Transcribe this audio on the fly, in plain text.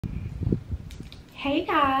Hey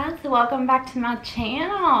guys, welcome back to my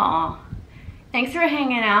channel. Thanks for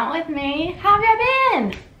hanging out with me. How have you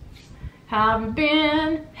been? How have you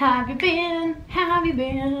been? How have you been? How have you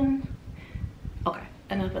been? Okay,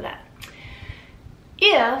 enough of that.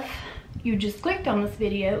 If you just clicked on this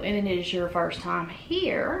video and it is your first time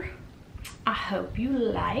here, I hope you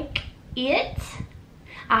like it.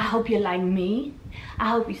 I hope you like me.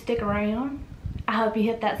 I hope you stick around. I hope you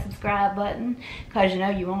hit that subscribe button, because you know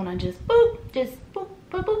you want to just boop, boop,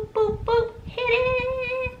 boop, boop, boop, hit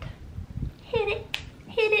it, hit it,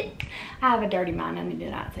 hit it. I have a dirty mind, I need to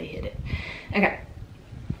not say hit it. Okay,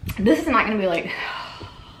 this is not going to be like,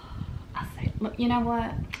 I say, look, you know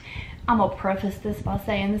what? I'm going to preface this by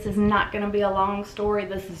saying this is not going to be a long story.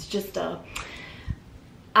 This is just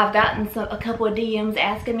I've gotten a couple of DMs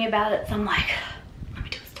asking me about it, so I'm like, let me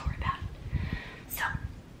do a story about it. So,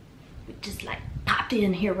 we just like popped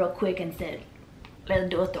in here real quick and said, let's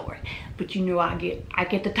do a story. But you know I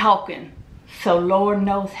get to talking, so Lord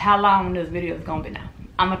knows how long this video is gonna be now.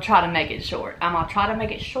 I'm gonna try to make it short. I'm gonna try to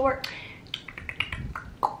make it short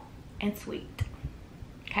and sweet.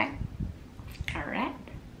 Okay? Alright.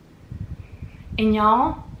 And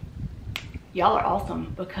y'all are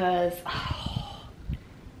awesome, because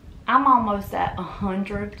I'm almost at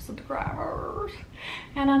 100 subscribers.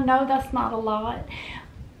 And I know that's not a lot,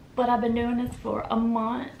 but I've been doing this for a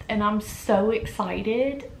month and I'm so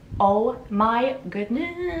excited. Oh my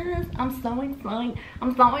goodness, I'm so excited.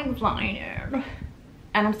 I'm so excited.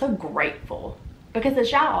 And I'm so grateful, because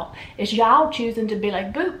it's y'all. It's y'all choosing to be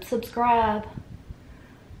like, boop, subscribe.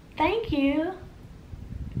 Thank you.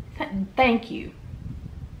 Thank you.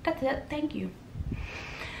 That's it. Thank you.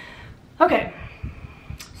 Okay.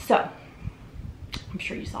 So, I'm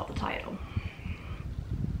sure you saw the title.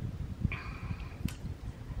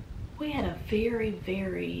 We had a very,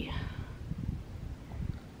 very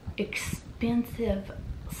expensive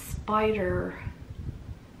spider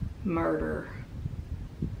murder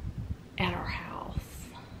at our house.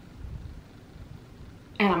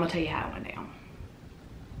 And I'm gonna tell you how it went down.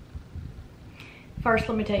 First,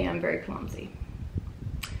 let me tell you, I'm very clumsy.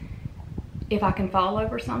 If I can fall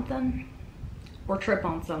over something or trip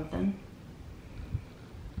on something,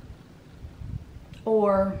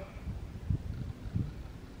 or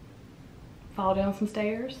fall down some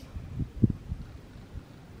stairs,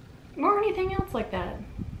 or anything else like that,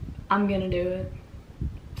 I'm gonna do it.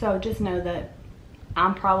 So just know that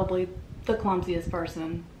I'm probably the clumsiest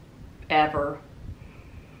person ever.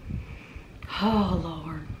 Oh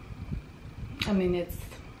Lord. I mean, it's,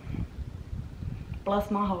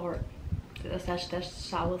 bless my heart. That's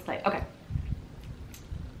I will say. Okay.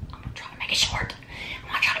 I'm gonna try to make it short.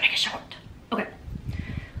 Okay.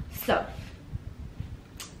 So,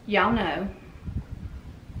 y'all know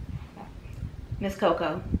Miss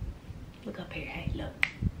Coco. Look up here. Hey, look.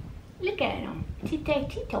 Look at him. She's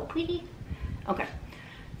so pretty. Okay.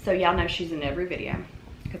 So, y'all know she's in every video,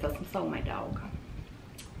 because that's my soulmate dog.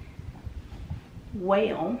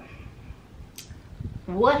 Well,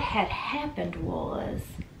 what had happened was,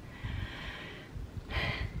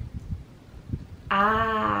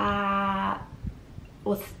 I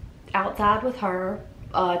was outside with her,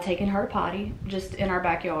 taking her potty, just in our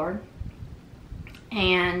backyard.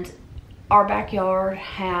 And our backyard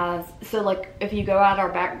has, so like if you go out our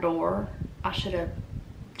back door, I should have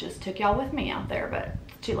just took y'all with me out there, but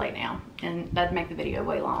it's too late now and that'd make the video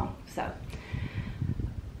way long. So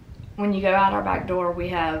when you go out our back door, we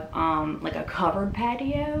have like a covered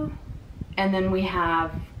patio, and then we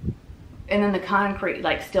have, and then the concrete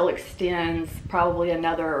like still extends probably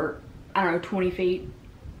another, I don't know, 20 feet.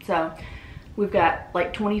 So we've got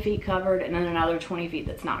like 20 feet covered and then another 20 feet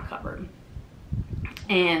that's not covered.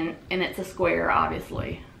 And it's a square,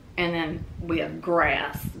 obviously. And then we have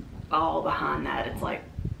grass all behind that. It's like,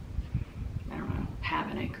 I don't know,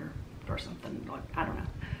 half an acre or something, like, I don't know,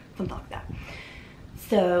 something like that.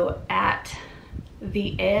 So at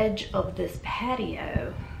the edge of this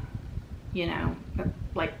patio, you know,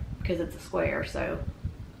 like, because it's a square, so,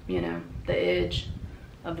 you know, the edge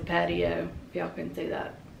of the patio, if y'all can see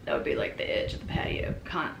that, that would be like the edge of the patio.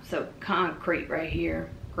 So concrete right here,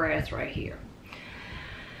 grass right here.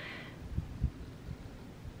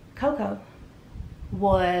 Coco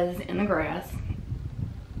was in the grass,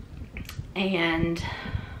 and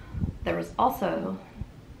there was also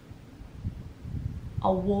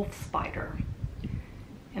a wolf spider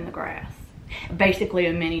in the grass. Basically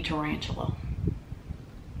a mini tarantula.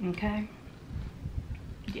 Okay?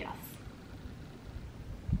 Yes.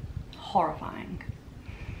 Horrifying.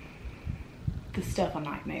 The stuff of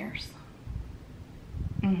nightmares.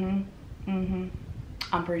 I'm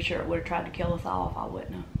pretty sure it would have tried to kill us all if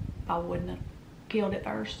I wouldn't have killed it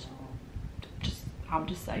first. I'm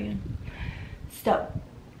just saying. So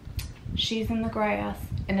she's in the grass,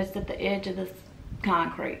 and it's at the edge of this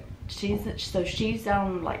concrete. She's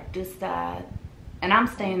on like this side, and I'm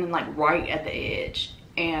standing like right at the edge,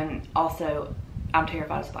 and also I'm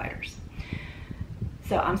terrified of spiders.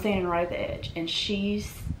 So I'm standing right at the edge, and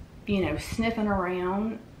she's, you know, sniffing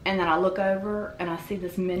around, and then I look over and I see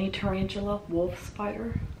this mini tarantula wolf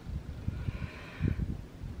spider,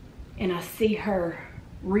 and I see her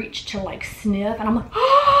reach to like sniff, and I'm like,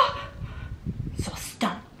 oh! So I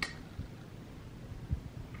stomped.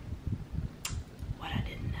 What I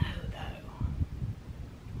didn't know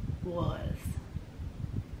though was,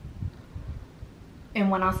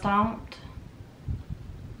 and when I stomped,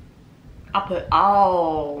 I put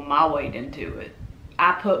all my weight into it.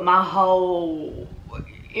 I put my whole,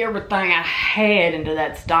 everything I had into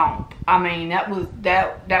that stomp. I mean, that was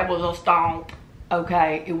a stomp.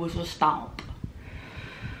 Okay, it was a stomp.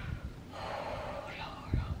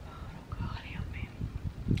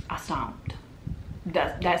 I stomped.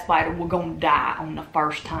 That spider was gonna die on the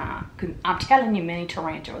first time. I'm telling you, mini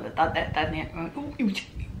tarantula, I'm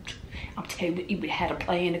telling you, it had a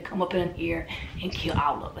plan to come up in here and kill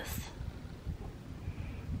all of us.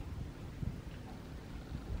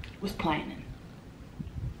 It was planning.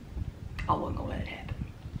 I wasn't gonna let it happen.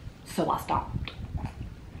 So I stomped.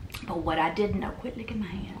 But what I didn't know, quit licking my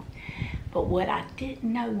hand. But what I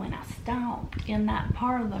didn't know when I stomped in that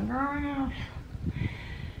part of the grass,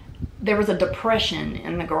 there was a depression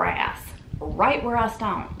in the grass right where I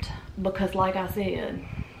stomped, because like I said,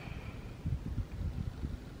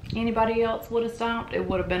 anybody else would have stomped, it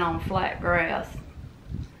would have been on flat grass.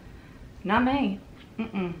 Not me.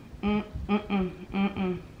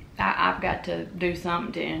 I've got to do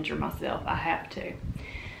something to injure myself. I have to.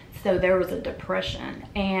 So there was a depression,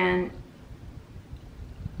 and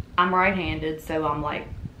I'm right-handed, so I'm like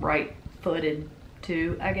right-footed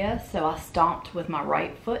too, I guess. So I stomped with my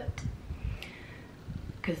right foot,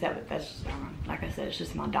 because that's like I said, it's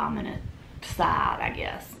just my dominant side, I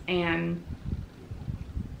guess. And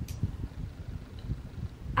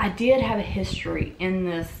I did have a history in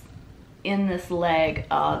this leg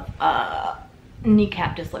of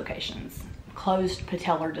kneecap dislocations. Closed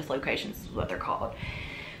patellar dislocations is what they're called.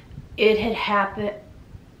 It had happened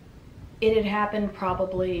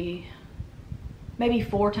probably maybe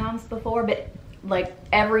 4 times before, but like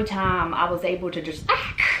every time I was able to just,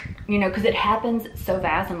 you know, because it happens so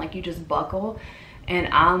fast and like you just buckle, and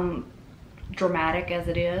I'm dramatic as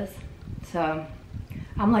it is, so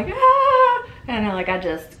I'm like, ah, and I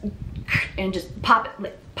just pop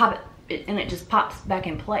it, and it just pops back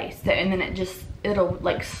in place. So, and then it'll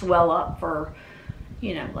like swell up for,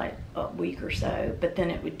 you know, like a week or so, but then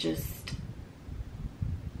it would just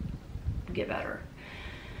get better.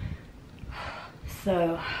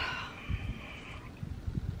 So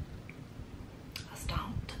I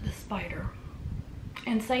stomped the spider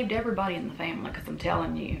and saved everybody in the family, because I'm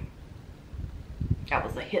telling you, that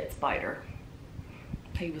was a hit spider.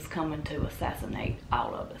 He was coming to assassinate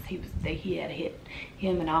all of us. He had hit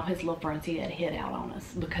him and all his little friends. He had hit out on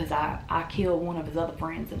us because I killed one of his other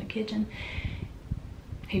friends in the kitchen.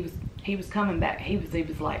 He was coming back. He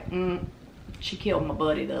was like, she killed my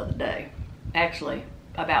buddy the other day. Actually,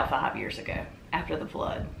 about 5 years ago, after the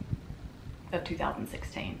flood of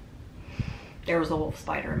 2016. There was a wolf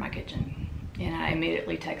spider in my kitchen, and I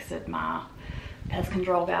immediately texted my pest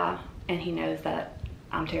control guy, and he knows that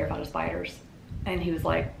I'm terrified of spiders. And he was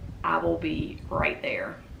like, I will be right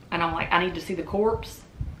there. And I'm like, I need to see the corpse,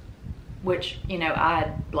 which, you know, I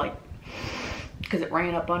had like, because it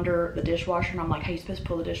ran up under the dishwasher, and I'm like, hey, you're supposed to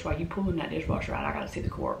pull the dishwasher. You pulling that dishwasher out, I gotta see the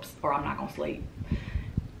corpse, or I'm not gonna sleep.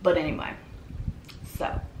 But anyway,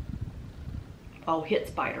 so, old hit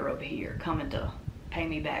spider over here coming to pay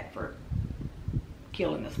me back for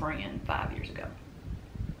killing this friend 5 years ago.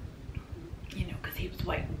 You know, because he was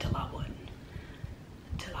waiting until I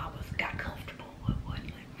got comfortable.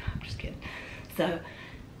 I'm just kidding. So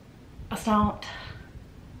I stomped,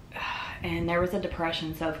 and there was a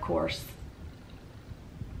depression. So of course,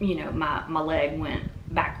 you know, my leg went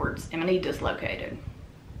backwards and my knee dislocated.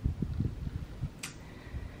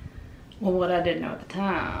 Well, what I didn't know at the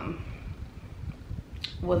time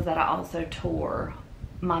was that I also tore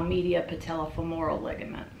my medial patellofemoral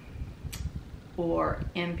ligament, or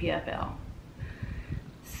MPFL.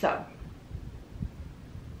 So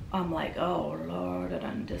I'm like, oh Lord, I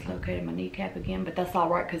done dislocated my kneecap again, but that's all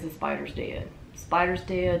right, because the spider's dead. Spider's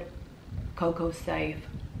dead, Coco's safe,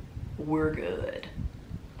 we're good.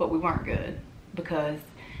 But we weren't good, because,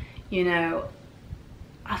 you know,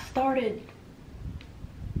 I started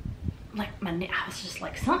like my knee, I was just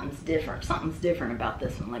like, something's different about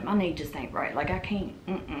this one. Like my knee just ain't right. Like I can't,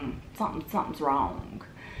 something's wrong.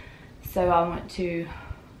 So I went to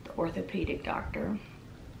the orthopedic doctor,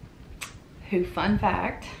 who, fun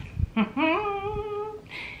fact,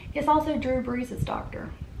 is also Drew Brees' doctor,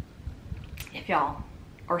 if y'all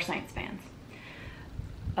are Saints fans.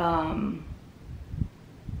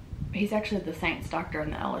 He's actually the Saints doctor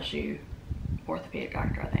and the LSU orthopedic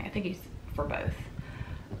doctor, I think he's for both.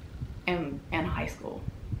 And high school.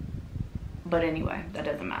 But anyway, that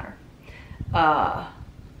doesn't matter.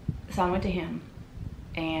 So I went to him,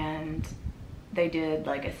 and they did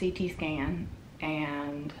like a CT scan,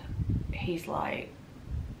 and he's like,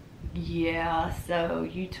 yeah, so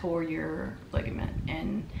you tore your ligament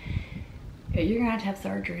and you're gonna have to have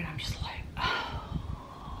surgery. And I'm just like,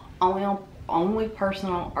 oh, only person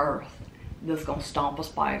on earth that's gonna stomp a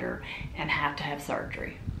spider and have to have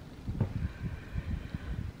surgery.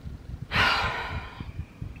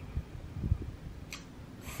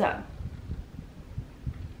 So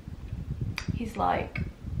he's like,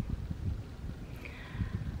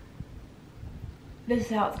 this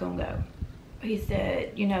is how it's gonna go. He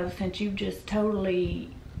said, you know, since you've just totally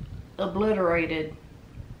obliterated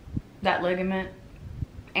that ligament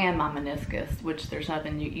and my meniscus, which there's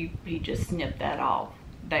nothing, he just snipped that off.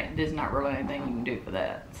 There's not really anything you can do for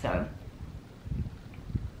that. So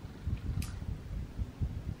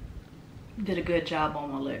did a good job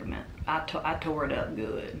on my ligament. I tore it up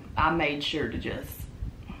good. I made sure to just,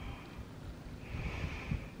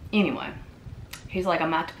 anyway, he's like, I'm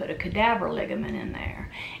about to put a cadaver ligament in there.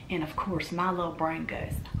 And of course my little brain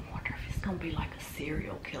goes, I wonder if it's gonna be like a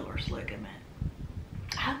serial killer's ligament.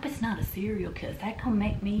 I hope it's not a serial killer. Is that gonna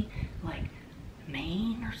make me like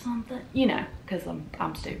mean or something? You know, because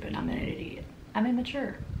I'm stupid, I'm an idiot, I'm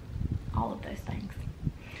immature, all of those things.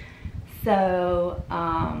 So,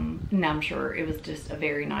 no, I'm sure it was just a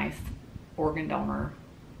very nice organ donor,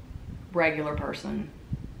 regular person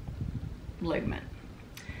ligament.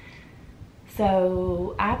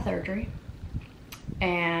 So I have surgery,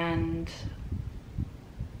 and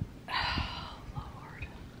oh Lord,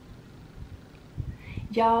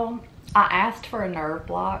 y'all, I asked for a nerve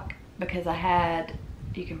block because I had,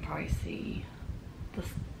 you can probably see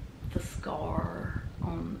the scar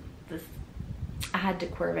on this. I had de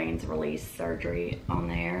Quervain's release surgery on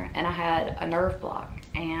there, and I had a nerve block,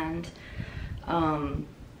 and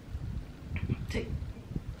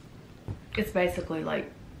it's basically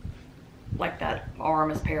like that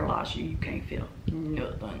arm is paralyzed. You can't feel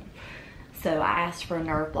nothing. So I asked for a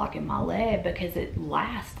nerve block in my leg because it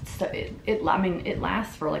lasts. So I mean, it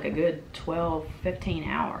lasts for like a good 12, 15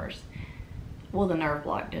 hours. Well, the nerve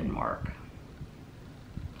block didn't work.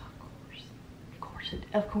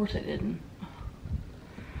 Of course it didn't.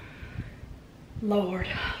 Lord.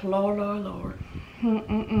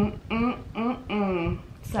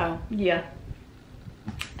 So yeah,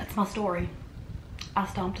 that's my story. I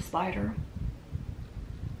stomped a spider,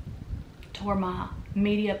 tore my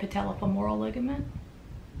medial patellofemoral ligament,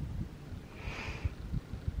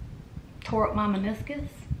 tore up my meniscus.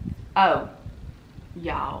 Oh,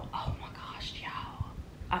 y'all, oh my gosh, y'all,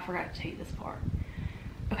 I forgot to tell you this part.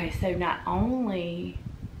 Okay, so not only,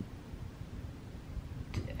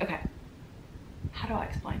 okay, how do I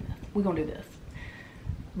explain this? We're gonna do this.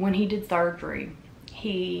 When he did surgery,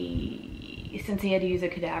 since he had to use a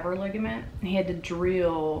cadaver ligament, he had to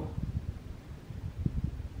drill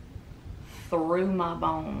through my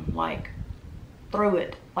bone, like through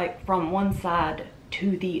it, like from one side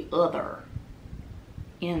to the other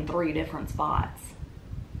in 3 different spots.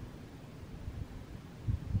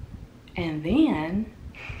 And then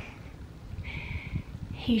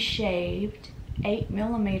he shaved 8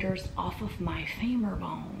 millimeters off of my femur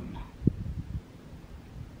bone.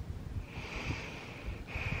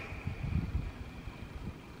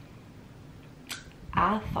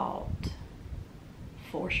 I thought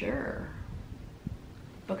for sure,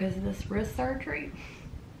 because of this wrist surgery,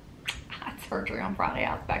 I had surgery on Friday,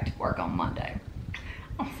 I was back to work on Monday.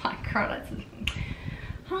 I was like, girl,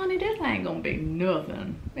 honey, this ain't gonna be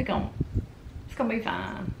nothing. It's gonna be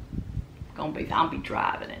fine. I'll be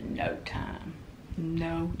driving in no time.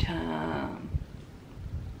 No time.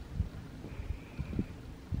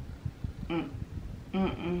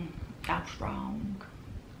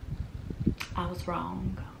 I was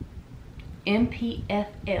wrong.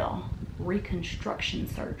 MPFL reconstruction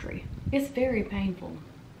surgery. It's very painful.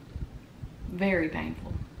 Very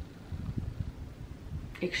painful.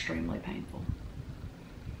 Extremely painful.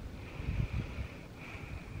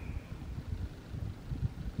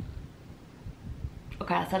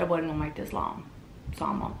 Okay, I said I wasn't gonna make this long, so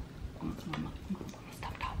I'm gonna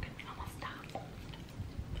stop talking. I'm gonna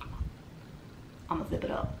I'm gonna zip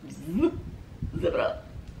it up. Zip it up.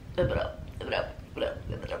 Zip it up. Zip it up. Zip it up.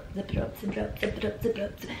 Zip it up. Zip it up. Zip it up. Zip it up. Zip it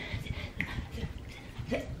up. Zip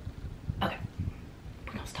it up. Okay.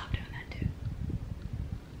 We're gonna stop doing that too.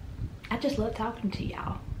 I just love talking to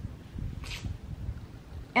y'all.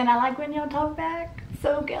 And I like when y'all talk back.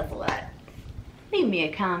 So guess what? Leave me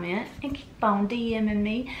a comment and keep on DMing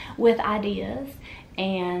me with ideas.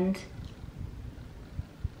 And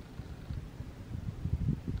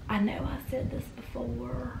I know I said this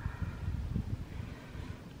before,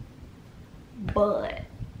 but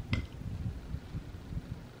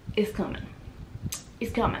it's coming.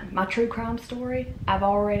 It's coming. My true crime story, I've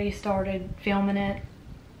already started filming it.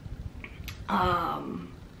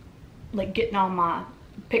 Like getting all my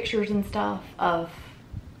pictures and stuff of,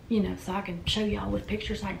 you know, so I can show y'all with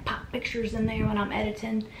pictures. I can pop pictures in there when I'm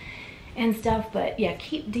editing and stuff. But yeah,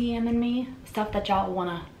 keep DMing me stuff that y'all want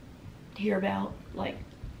to hear about, like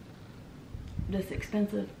this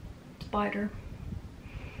expensive spider.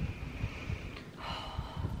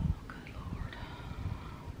 Oh, good Lord.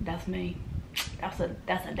 That's me. That's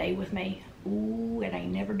a day with me. Ooh, it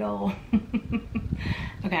ain't never dull.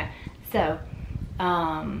 Okay, so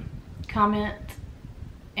comment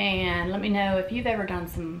and let me know if you've ever done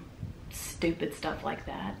some stupid stuff like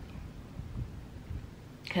that,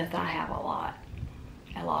 because I have a lot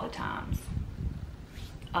of times.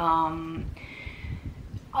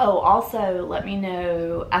 Oh, also let me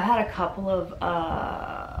know, I've had a couple of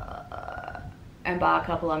and by a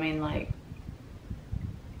couple I mean like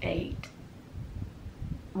 8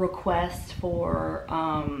 requests for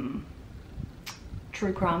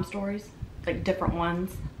true crime stories, like different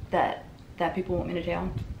ones that people want me to tell,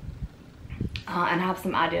 and I have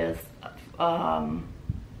some ideas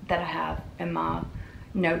that I have in my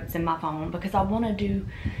notes in my phone, because I want to do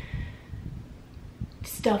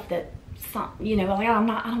stuff that, you know, like I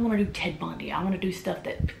don't want to do Ted Bundy. I want to do stuff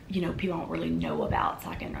that, you know, people don't really know about, so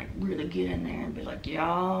I can like really get in there and be like,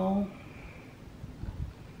 y'all,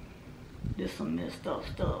 this some messed up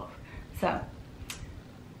stuff. So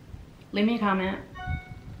leave me a comment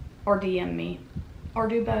or DM me or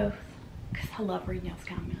do both, because I love reading y'all's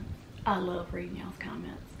comments. I love reading y'all's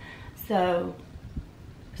comments. So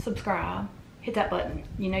subscribe, hit that button.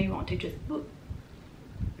 You know you want to, just boop,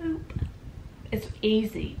 boop. It's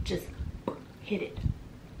easy, just hit it.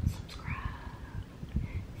 Subscribe,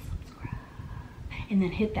 and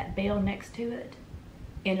then hit that bell next to it,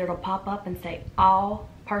 and it'll pop up and say all,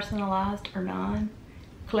 personalized or none.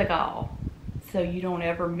 Click all, so you don't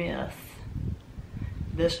ever miss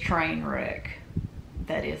this train wreck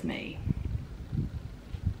that is me.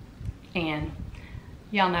 And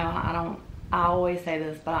y'all know I always say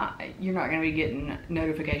this, but you're not gonna be getting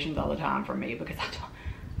notifications all the time from me, because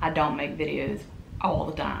I don't make videos all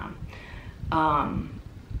the time.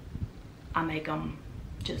 I make them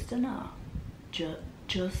just enough, just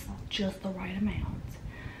the right amount.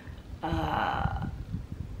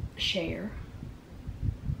 Share,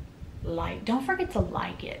 like, don't forget to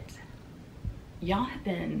like it. Y'all have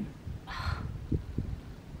been,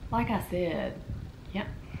 like I said, yep,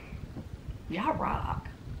 y'all rock.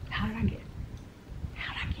 How did I get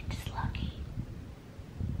this lucky?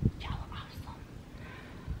 Y'all are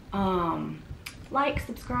awesome. Like,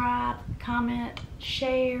 subscribe, comment,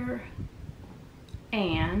 share,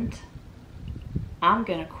 and I'm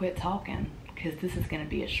gonna quit talking, because this is gonna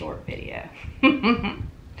be a short video.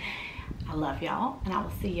 I love y'all, and I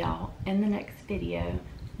will see y'all in the next video.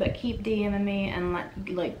 But keep DMing me and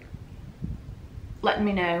letting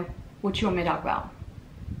me know what you want me to talk about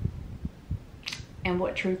and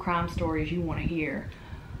what true crime stories you want to hear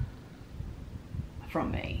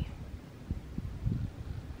from me.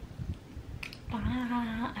 Bye.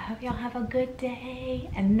 I hope y'all have a good day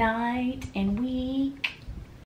and night and week.